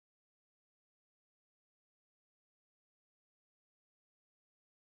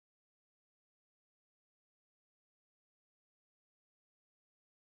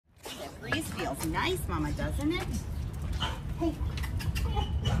breeze feels nice, Mama, doesn't it? Hey, come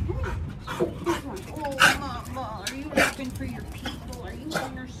here. This one. Oh, Mama, are you looking for your people? Are you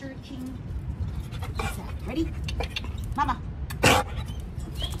inner searching? What's that? Ready? Mama.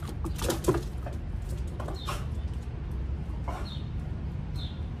 All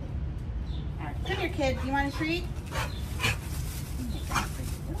right, come here, kid. You want a treat? What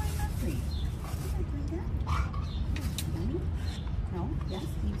do I got for you? No? Yes?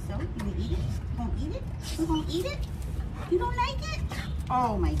 You so? You gonna eat it? You gonna eat it? You gonna eat it? You don't like it?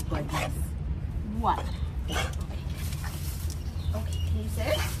 Oh my goodness. What? Okay, can you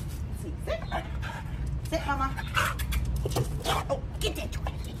sit? See, sit. Sit, Mama. Oh, get that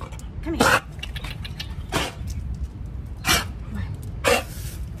toy. Come here.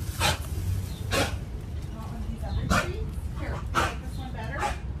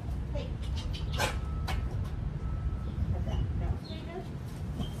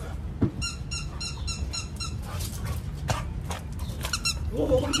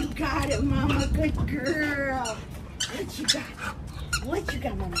 Oh, you got it, Mama. Good girl. What you got? What you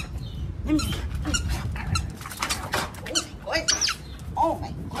got, Mama? Let me see. Oh,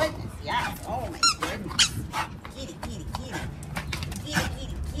 my goodness. Yes. Oh, my goodness. Get it, get it, get it. Get it, get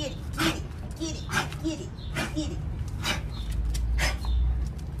it, get it, get it. Get it, get it, get it.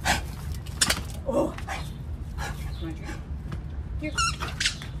 Oh. You want a drink? Here.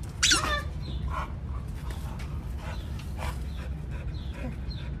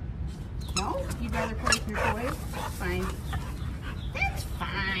 No? You'd rather play with your toys? That's fine. That's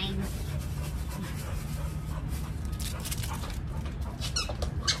fine.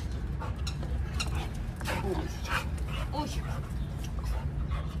 Oh, sure.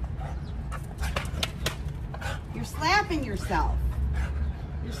 You're slapping yourself.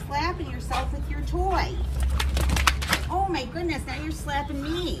 You're slapping yourself with your toy. Oh my goodness, now you're slapping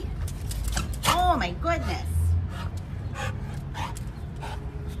me. Oh my goodness.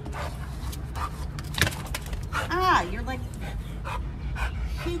 Ah, you're like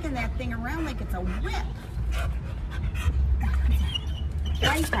shaking that thing around like it's a whip. Why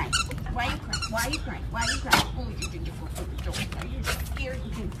are you crying? Why are you crying? Why are you crying? Why are you crying? Oh, are you scared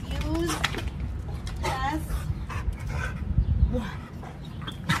and confused? Yes. What?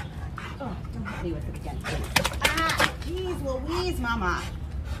 Oh, don't hit me with it again. Ah, geez Louise, Mama.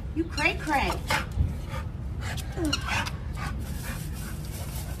 You cray-cray.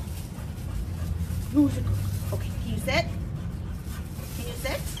 Who's a girl? Okay, can you sit? Can you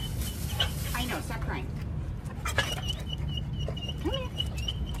sit? I know, stop crying. Come here.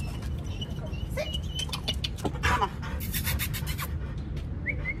 Sit. Mama.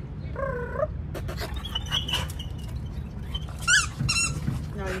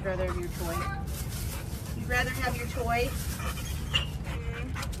 No, you'd rather have your toy. You'd rather have your toy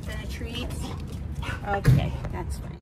than a treat? Okay, that's fine.